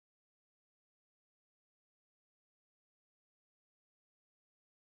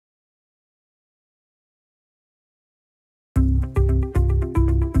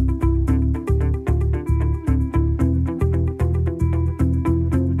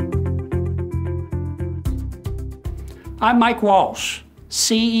I'm Mike Walsh,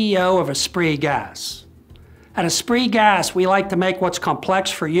 CEO of Esprit Gas. At Esprit Gas, we like to make what's complex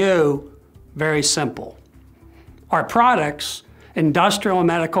for you very simple. Our products, industrial and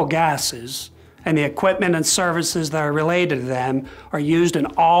medical gases, and the equipment and services that are related to them are used in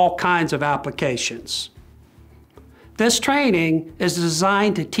all kinds of applications. This training is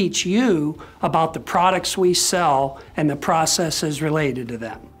designed to teach you about the products we sell and the processes related to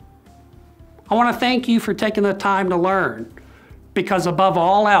them. I want to thank you for taking the time to learn, because above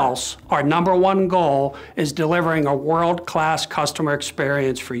all else, our #1 goal is delivering a world-class customer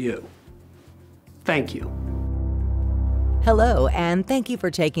experience for you. Thank you. Hello, and thank you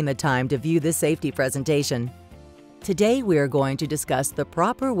for taking the time to view this safety presentation. Today we are going to discuss the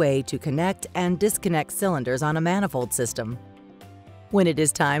proper way to connect and disconnect cylinders on a manifold system. When it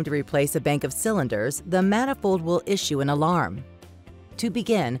is time to replace a bank of cylinders, the manifold will issue an alarm. To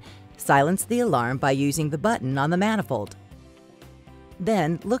begin, silence the alarm by using the button on the manifold.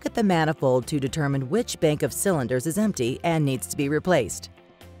 Then, look at the manifold to determine which bank of cylinders is empty and needs to be replaced.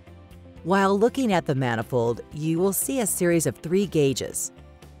 While looking at the manifold, you will see a series of 3 gauges.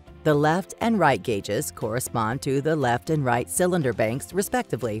 The left and right gauges correspond to the left and right cylinder banks,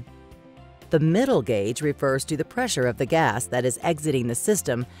 respectively. The middle gauge refers to the pressure of the gas that is exiting the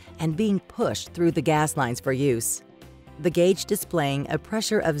system and being pushed through the gas lines for use. The gauge displaying a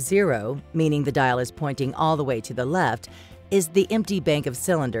pressure of 0, meaning the dial is pointing all the way to the left, is the empty bank of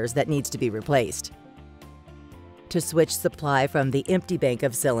cylinders that needs to be replaced. To switch supply from the empty bank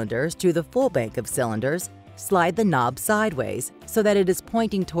of cylinders to the full bank of cylinders, slide the knob sideways so that it is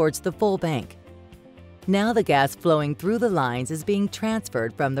pointing towards the full bank. Now the gas flowing through the lines is being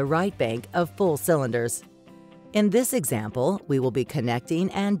transferred from the right bank of full cylinders. In this example, we will be connecting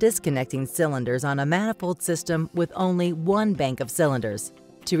and disconnecting cylinders on a manifold system with only one bank of cylinders.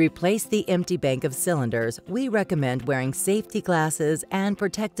 To replace the empty bank of cylinders, we recommend wearing safety glasses and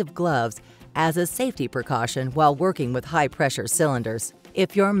protective gloves as a safety precaution while working with high-pressure cylinders.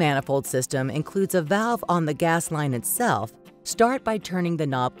 If your manifold system includes a valve on the gas line itself, start by turning the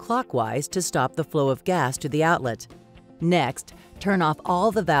knob clockwise to stop the flow of gas to the outlet. Next, turn off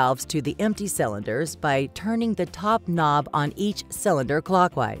all the valves to the empty cylinders by turning the top knob on each cylinder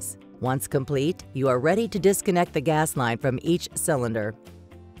clockwise. Once complete, you are ready to disconnect the gas line from each cylinder.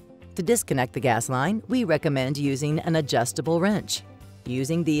 To disconnect the gas line, we recommend using an adjustable wrench.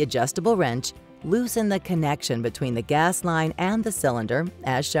 Using the adjustable wrench, loosen the connection between the gas line and the cylinder,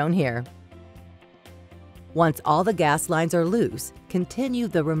 as shown here. Once all the gas lines are loose, continue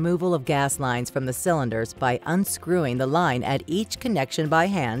the removal of gas lines from the cylinders by unscrewing the line at each connection by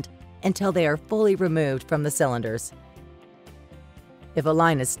hand until they are fully removed from the cylinders. If a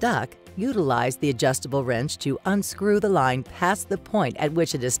line is stuck, utilize the adjustable wrench to unscrew the line past the point at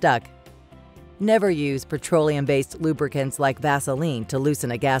which it is stuck. Never use petroleum-based lubricants like Vaseline to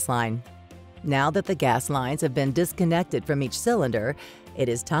loosen a gas line. Now that the gas lines have been disconnected from each cylinder, it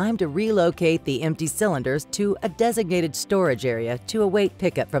is time to relocate the empty cylinders to a designated storage area to await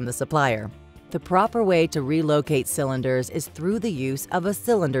pickup from the supplier. The proper way to relocate cylinders is through the use of a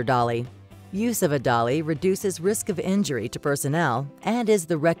cylinder dolly. Use of a dolly reduces risk of injury to personnel and is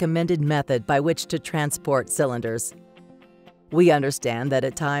the recommended method by which to transport cylinders. We understand that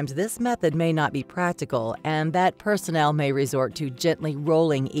at times this method may not be practical and that personnel may resort to gently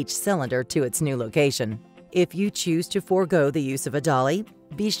rolling each cylinder to its new location. If you choose to forego the use of a dolly,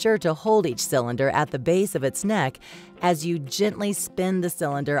 be sure to hold each cylinder at the base of its neck as you gently spin the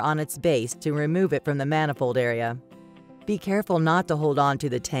cylinder on its base to remove it from the manifold area. Be careful not to hold on to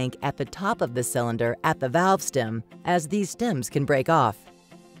the tank at the top of the cylinder at the valve stem, as these stems can break off.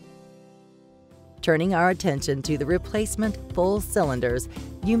 Turning our attention to the replacement full cylinders,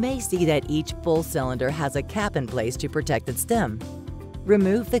 you may see that each full cylinder has a cap in place to protect its stem.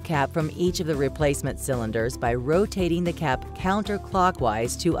 Remove the cap from each of the replacement cylinders by rotating the cap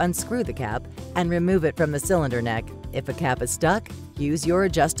counterclockwise to unscrew the cap and remove it from the cylinder neck. If a cap is stuck, use your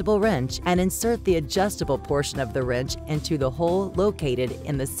adjustable wrench and insert the adjustable portion of the wrench into the hole located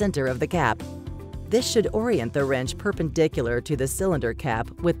in the center of the cap. This should orient the wrench perpendicular to the cylinder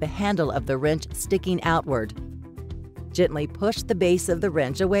cap with the handle of the wrench sticking outward. Gently push the base of the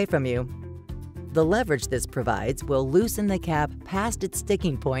wrench away from you. The leverage this provides will loosen the cap past its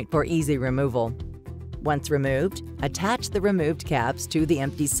sticking point for easy removal. Once removed, attach the removed caps to the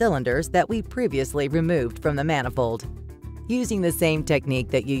empty cylinders that we previously removed from the manifold. Using the same technique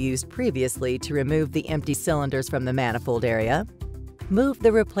that you used previously to remove the empty cylinders from the manifold area, move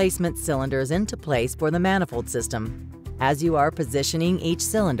the replacement cylinders into place for the manifold system. As you are positioning each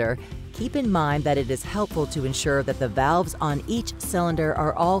cylinder, keep in mind that it is helpful to ensure that the valves on each cylinder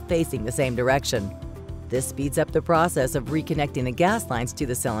are all facing the same direction. This speeds up the process of reconnecting the gas lines to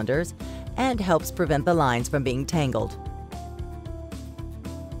the cylinders and helps prevent the lines from being tangled.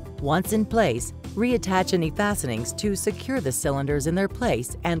 Once in place, reattach any fastenings to secure the cylinders in their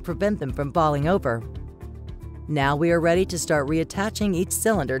place and prevent them from falling over. Now we are ready to start reattaching each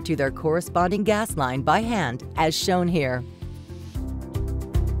cylinder to their corresponding gas line by hand, as shown here.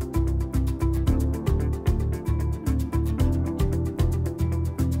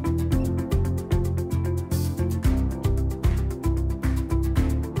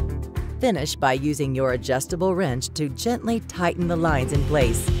 Finish by using your adjustable wrench to gently tighten the lines in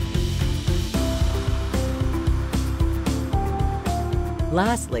place.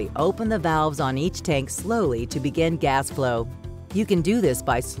 Lastly, open the valves on each tank slowly to begin gas flow. You can do this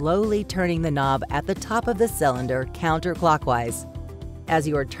by slowly turning the knob at the top of the cylinder counterclockwise. As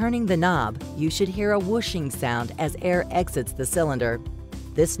you are turning the knob, you should hear a whooshing sound as air exits the cylinder.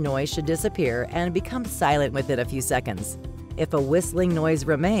 This noise should disappear and become silent within a few seconds. If a whistling noise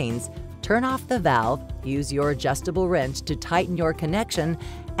remains, turn off the valve, use your adjustable wrench to tighten your connection,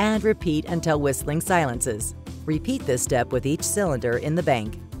 and repeat until whistling silences. Repeat this step with each cylinder in the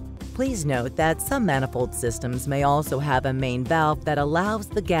bank. Please note that some manifold systems may also have a main valve that allows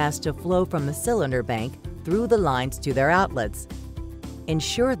the gas to flow from the cylinder bank through the lines to their outlets.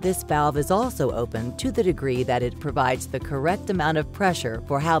 Ensure this valve is also open to the degree that it provides the correct amount of pressure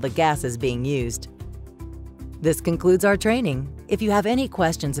for how the gas is being used. This concludes our training. If you have any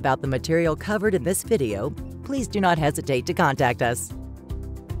questions about the material covered in this video, please do not hesitate to contact us.